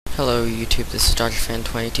Hello YouTube, this is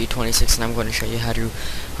DodgerFan2226 and I'm going to show you how to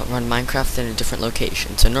run Minecraft in a different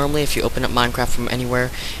location. So normally if you open up Minecraft from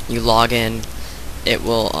anywhere, you log in,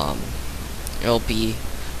 it'll be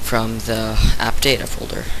from the APPDATA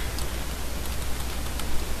folder.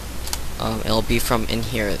 It'll be from in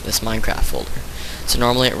here, this Minecraft folder. So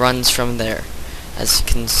normally it runs from there. As you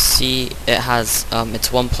can see, it has it's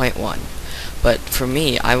 1.1. But for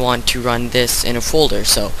me, I want to run this in a folder.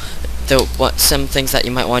 So some things that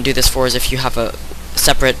you might want to do this for is if you have a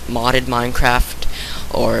separate modded Minecraft,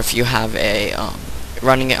 or if you have a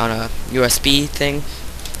running it on a USB thing.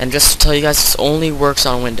 And just to tell you guys, this only works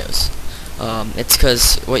on Windows. It's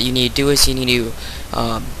because what you need to do is you need to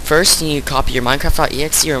first you need to copy your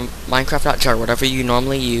Minecraft.exe or Minecraft.jar, whatever you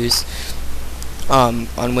normally use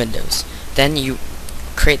on Windows. Then you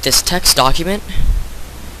create this text document.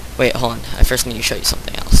 Wait, hold on. I first need to show you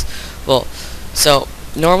something else. Well, so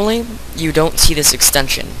normally you don't see this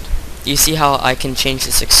extension. You see how I can change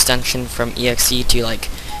this extension from exe to like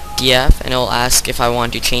df, and it'll ask if I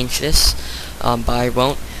want to change this, but I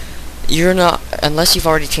won't. You're not, unless you've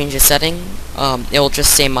already changed the setting, it'll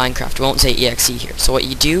just say Minecraft. It won't say exe here. So what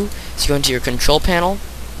you do is you go into your control panel,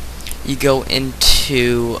 you go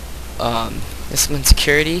into this one,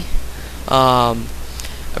 security,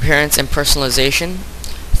 appearance and personalization,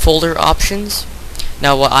 folder options.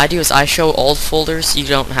 Now what I do is I show all folders. You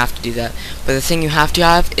don't have to do that, but the thing you have to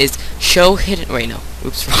have is show hidden. Wait, no,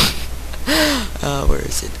 oops, wrong. Where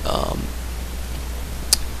is it?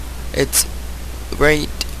 It's right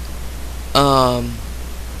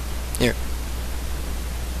here,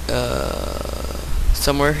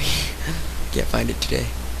 somewhere. Can't find it today.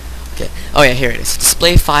 Okay, oh yeah, here it is.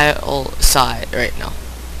 Display file side. Right now,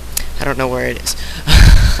 I don't know where it is.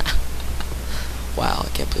 Wow, I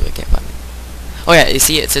can't believe I can't find it. Oh yeah, you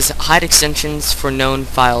see it says hide extensions for known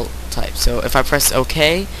file type. So if I press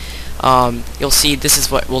OK, you'll see this is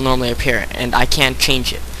what will normally appear, and I can't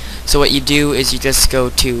change it. So what you do is you just go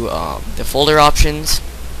to the folder options,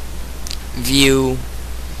 view,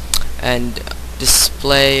 and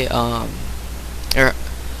display or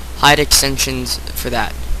hide extensions for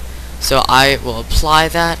that. So I will apply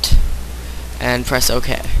that and press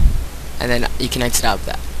OK, and then you can exit out of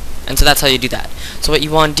that. And so that's how you do that. So what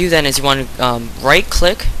you want to do then is you want to right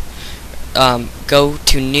click, go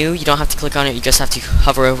to new. You don't have to click on it, you just have to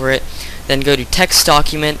hover over it. Then go to text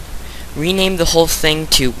document, rename the whole thing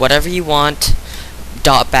to whatever you want,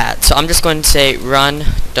 .bat. So I'm just going to say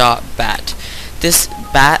run.bat. This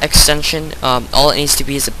bat extension, all it needs to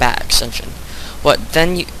be is a bat extension.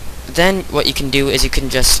 Then what you can do is you can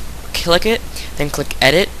just click it, then click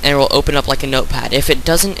edit, and it will open up like a notepad. If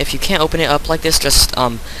you can't open it up like this, just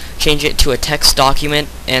change it to a text document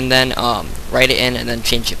and then write it in and then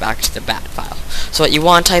change it back to the bat file. So what you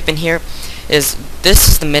want to type in here is, this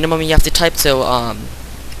is the minimum you have to type. So I'm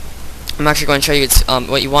actually going to show you. It's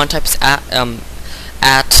what you want to type is at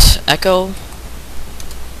echo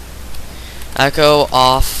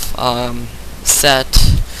off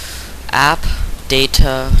set app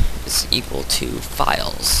data is equal to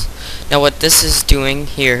files. Now what this is doing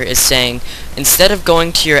here is saying, instead of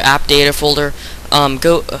going to your app data folder,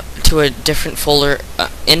 go to a different folder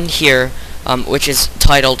in here, which is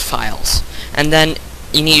titled files, and then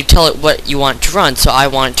you need to tell it what you want to run. So I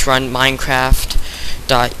want to run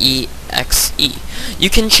Minecraft.exe. You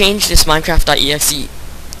can change this Minecraft.exe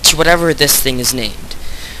to whatever this thing is named.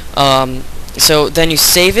 So then you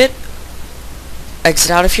save it,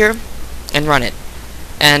 exit out of here, and run it.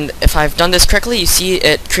 And if I've done this correctly, you see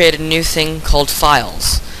it created a new thing called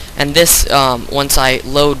files. And this, once I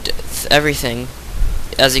load everything,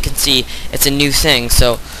 as you can see, it's a new thing.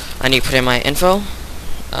 So I need to put in my info.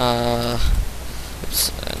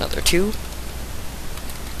 Oops, another 2.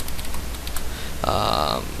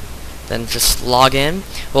 Then just log in.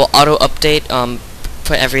 We'll auto update.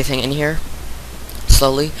 Put everything in here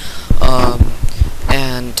slowly,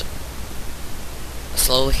 and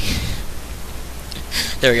slowly.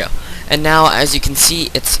 There we go. And now, as you can see,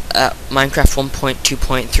 it's at Minecraft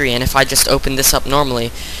 1.2.3, and if I just open this up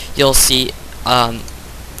normally, you'll see I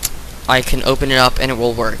can open it up and it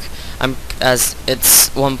will work. As it's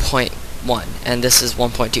 1.1 and this is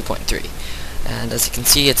 1.2.3, and as you can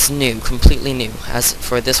see, it's new, completely new. As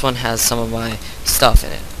for this one, has some of my stuff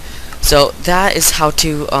in it. So that is how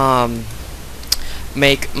to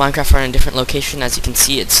make Minecraft run in a different location. As you can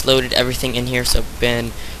see, it's loaded everything in here. So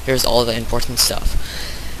here's all the important stuff.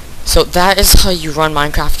 So that is how you run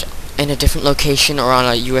Minecraft in a different location or on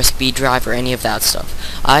a USB drive or any of that stuff.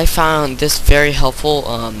 I found this very helpful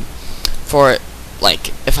for,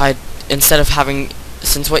 like, if I, instead of having,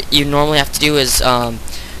 since what you normally have to do is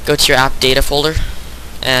go to your app data folder,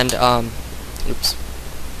 And oops,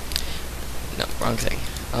 no, wrong thing.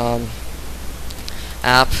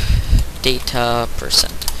 App data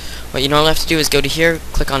percent. What you normally have to do is go to here,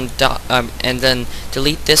 click on and then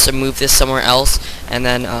delete this or move this somewhere else, and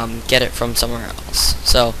then get it from somewhere else.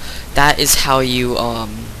 So that is how you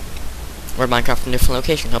word Minecraft from different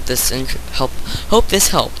location. Hope this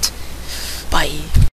helped. Bye.